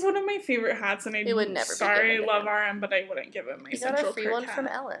this is one of my favorite hats, and I would never. Sorry, I love RM, but I wouldn't give him my Central Perk hat. You got a free one from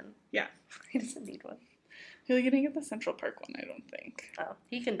Ellen. Yeah, he doesn't need one. He didn't get the Central Park one, I don't think. Oh,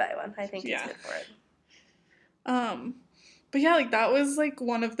 he can buy one. I think he's good for it. But yeah, like, that was, like,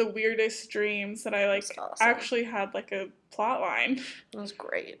 one of the weirdest dreams that I, like, awesome. Actually had, like, a plot line. It was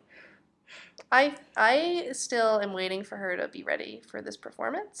great. I still am waiting for her to be ready for this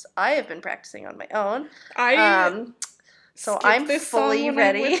performance. I have been practicing on my own. So I'm fully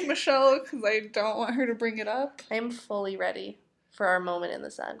ready. I'm with Michelle because I don't want her to bring it up. I'm fully ready for our moment in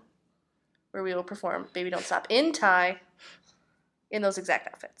the sun, where we will perform "Baby Don't Stop" in Thai, in those exact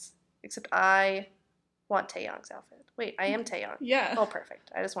outfits. Except I want Taeyong's outfit. Wait, I am Taeyong. Yeah. Oh,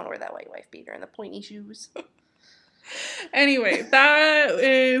 perfect. I just want to wear that white wife beater and the pointy shoes. Anyway, that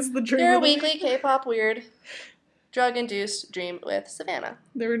is the dream. Your weekly K-pop weird drug-induced dream with Savannah.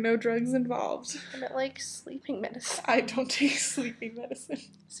 There were no drugs involved. I meant like sleeping medicine. I don't take sleeping medicine.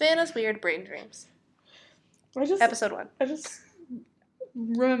 Savannah's weird brain dreams. Episode 1. I just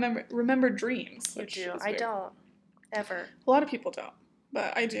remember dreams. You do. I don't. Ever. A lot of people don't,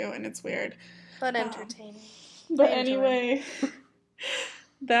 but I do, and it's weird. But entertaining. But anyway,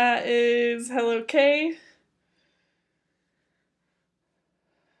 that is Hello K.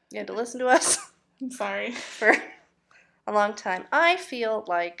 You had to listen to us. I'm sorry. For a long time. I feel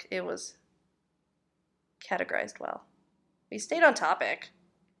like it was categorized well. We stayed on topic.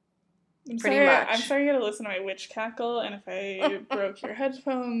 Pretty much. I'm sorry you had to listen to my witch cackle, and if I broke your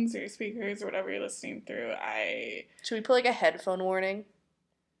headphones or your speakers or whatever you're listening through, Should we put like a headphone warning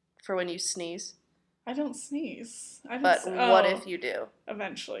for when you sneeze? I don't sneeze. What if you do?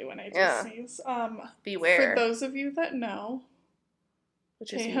 Eventually, when I do sneeze. Beware. For those of you that know,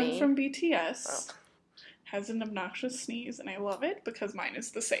 Taehyun from BTS has an obnoxious sneeze, and I love it because mine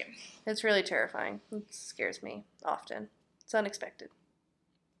is the same. It's really terrifying. It scares me often. It's unexpected.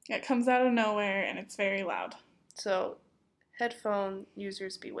 It comes out of nowhere, and it's very loud. So, headphone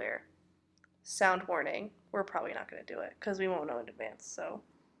users beware. Sound warning. We're probably not going to do it because we won't know in advance, so...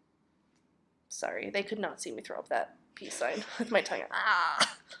 Sorry, they could not see me throw up that peace sign with my tongue.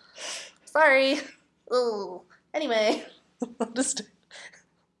 Ah! Sorry. Ooh. Anyway, I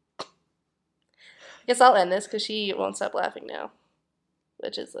guess I'll end this because she won't stop laughing now,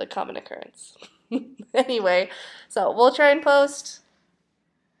 which is a common occurrence. Anyway, so we'll try and post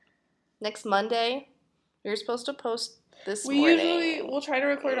next Monday. We were supposed to post this morning. We'll try to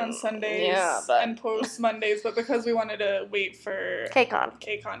record on Sundays and post Mondays, but because we wanted to wait for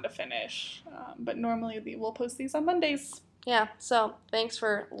KCON to finish. But normally we'll post these on Mondays. Yeah, so thanks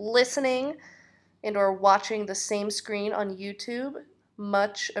for listening and or watching the same screen on YouTube.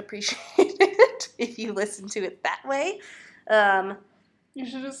 Much appreciated if you listen to it that way. You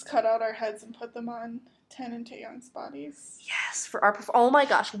should just cut out our heads and put them on Ten and Taeyong's bodies. Yes, for our oh my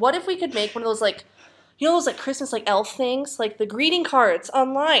gosh, what if we could make one of those like, you know those like Christmas like elf things, like the greeting cards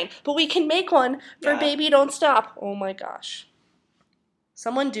online, but we can make one for Baby Don't Stop. Oh my gosh.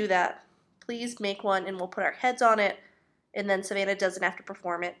 Someone do that. Please make one and we'll put our heads on it and then Savannah doesn't have to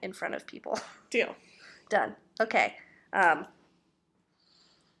perform it in front of people. Deal. Done. Okay.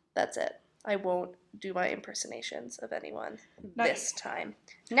 That's it. I won't do my impersonations of anyone this time.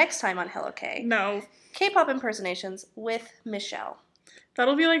 Next time on Hello K. No. K-pop impersonations with Michelle.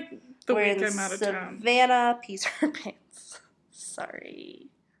 That'll be like the week I'm out of town. Savannah pees her pants. Sorry.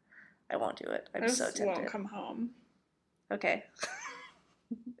 I won't do it. I'm so tempted. I won't come home. Okay.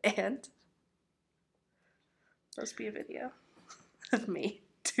 And supposed to be a video of me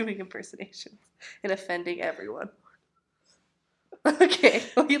doing impersonations and offending everyone. Okay,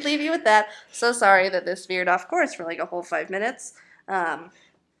 we leave you with that. So sorry that this veered off course for like a whole 5 minutes.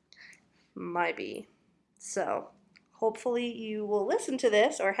 Might be. So hopefully you will listen to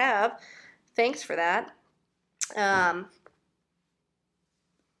this or have. Thanks for that. Are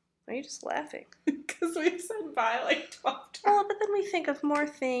you just laughing? Because we said bye like 12 times. Oh, but then we think of more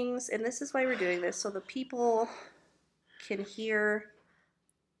things, and this is why we're doing this, so the people can hear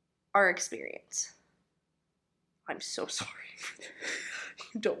our experience. I'm so sorry.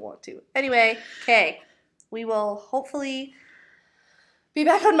 You don't want to. Anyway, okay. We will hopefully be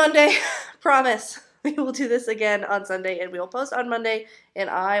back on Monday. Promise. We will do this again on Sunday, and we will post on Monday, and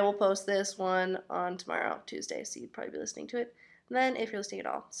I will post this one on tomorrow, Tuesday, so you'd probably be listening to it then if you're listening at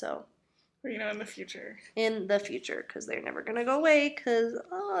all. So, in the future. In the future, because they're never going to go away because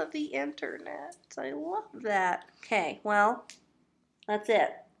of the internet. I love that. Okay, well, that's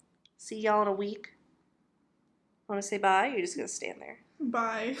it. See y'all in a week. Want to say bye? Or you're just going to stand there?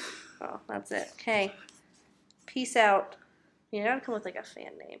 Bye. Oh, that's it. Okay. Peace out. You gotta come with like a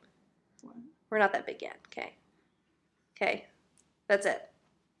fan name. What? We're not that big yet. Okay. Okay. That's it.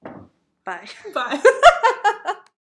 Bye. Bye.